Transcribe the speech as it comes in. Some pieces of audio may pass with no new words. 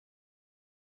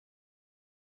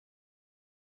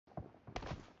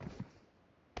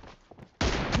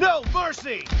No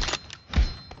mercy!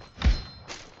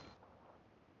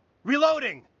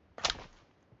 Reloading!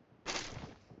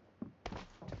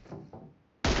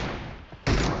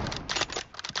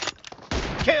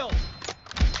 Kill!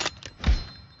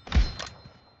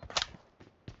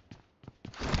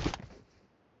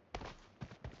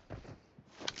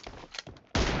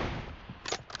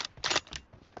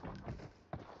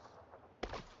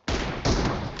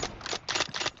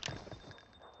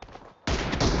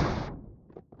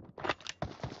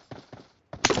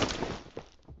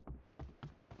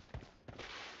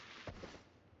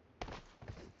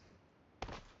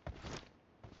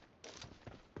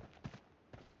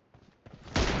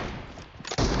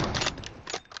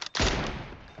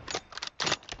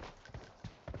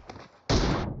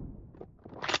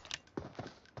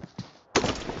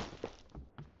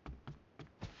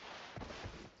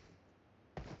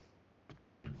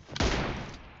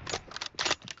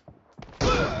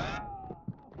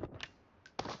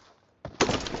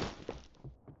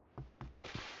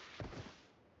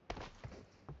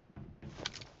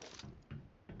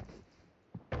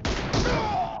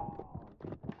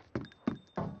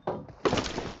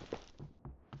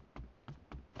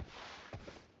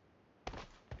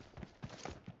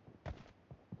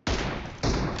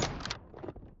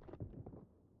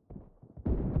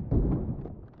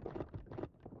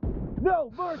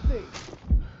 No mercy!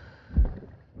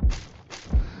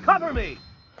 Cover me!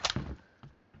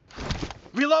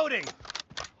 Reloading!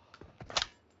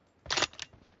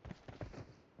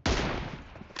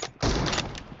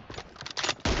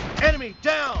 Enemy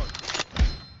down!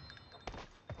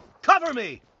 Cover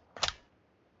me!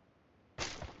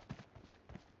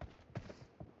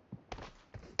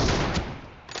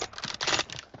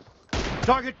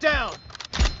 Target down!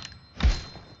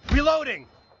 Reloading!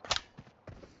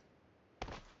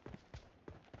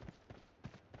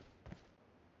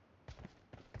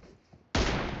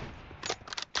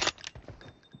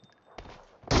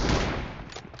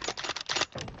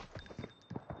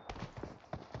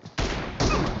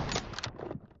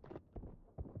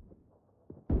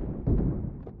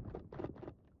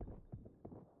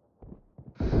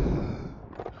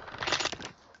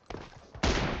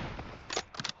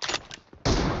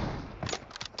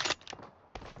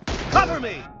 Cover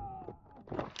me!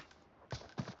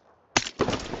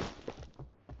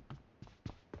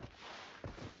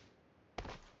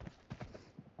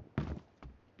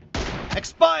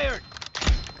 Expired!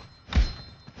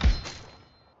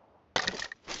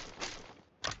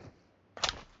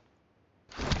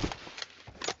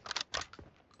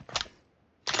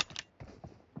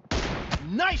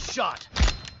 Nice shot!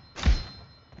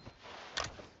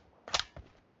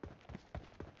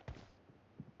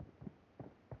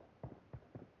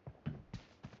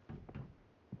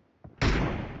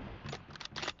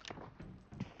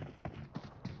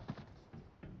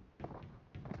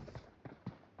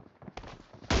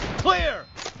 Clear!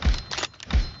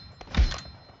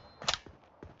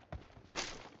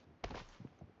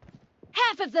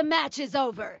 Half of the match is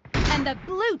over, and the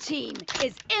blue team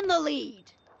is in the lead.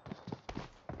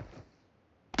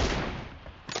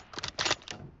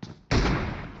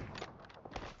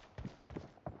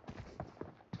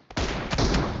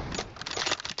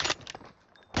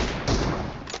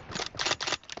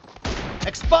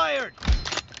 Expired!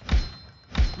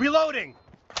 Reloading!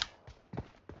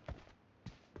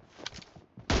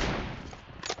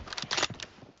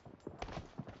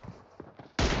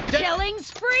 Killing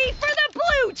spree for the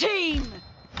blue team!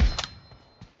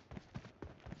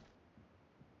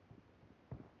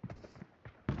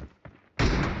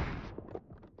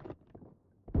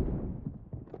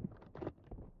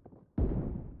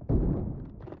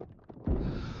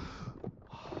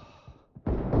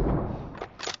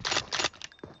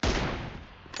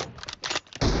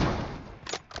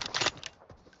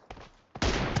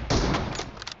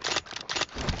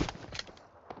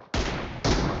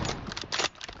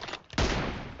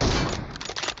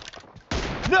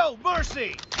 No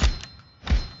mercy!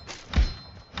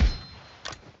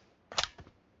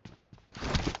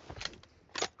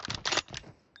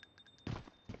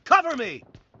 Cover me!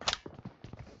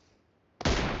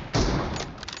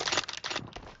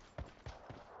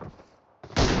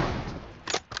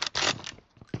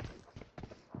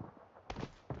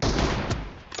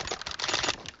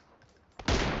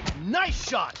 Nice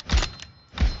shot!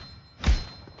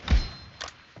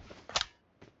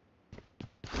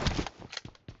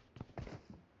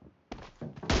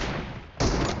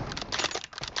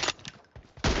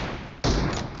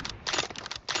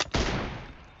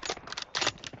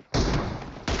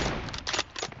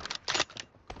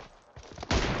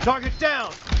 Target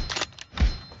down!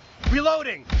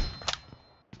 Reloading!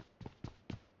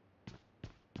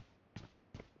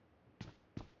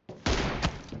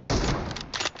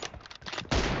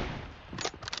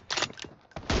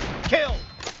 Kill!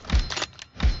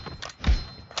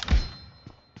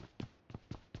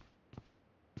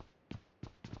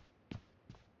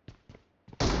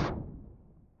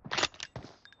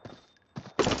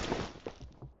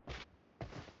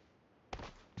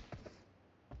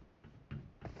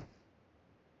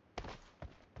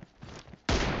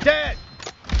 Dead!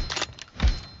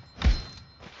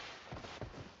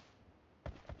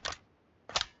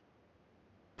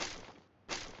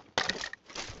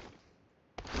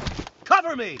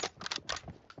 Cover me!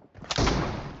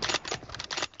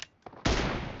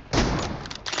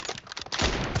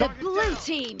 The blue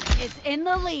team is in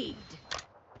the lead.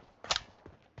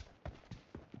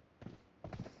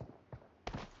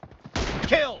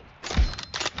 Kill!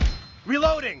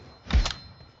 Reloading!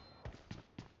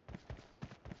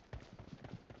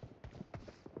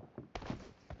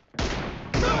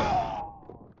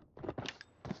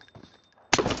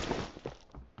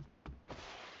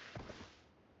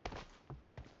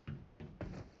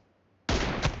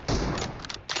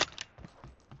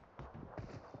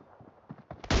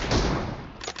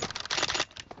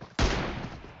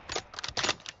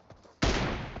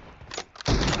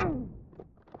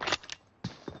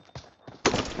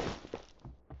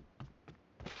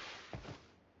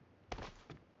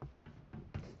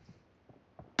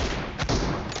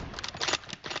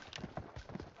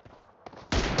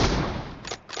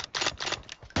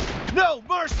 No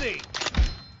mercy!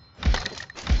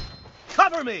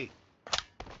 Cover me!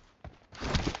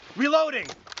 Reloading!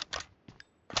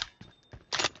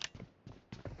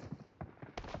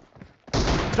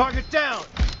 Target down!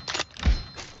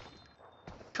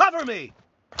 Cover me!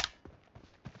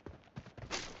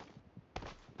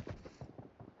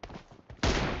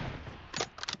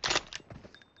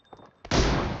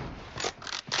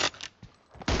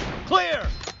 Clear!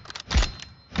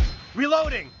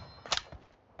 Reloading!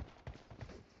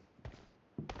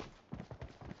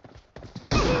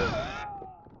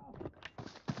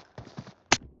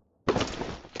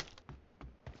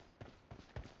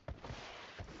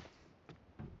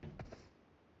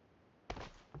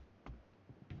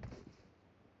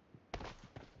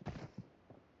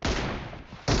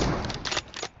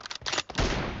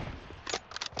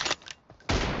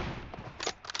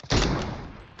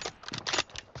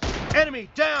 Enemy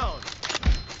down!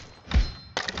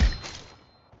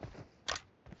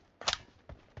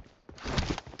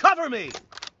 Cover me!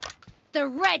 The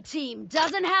red team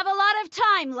doesn't have a lot of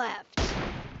time left.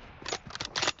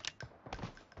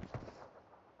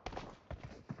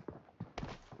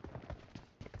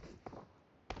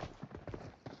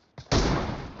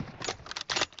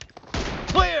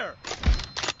 Clear!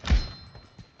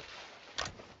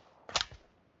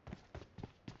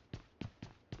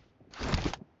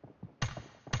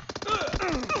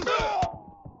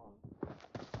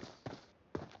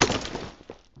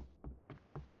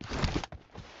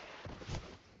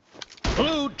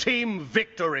 Blue team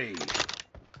victory!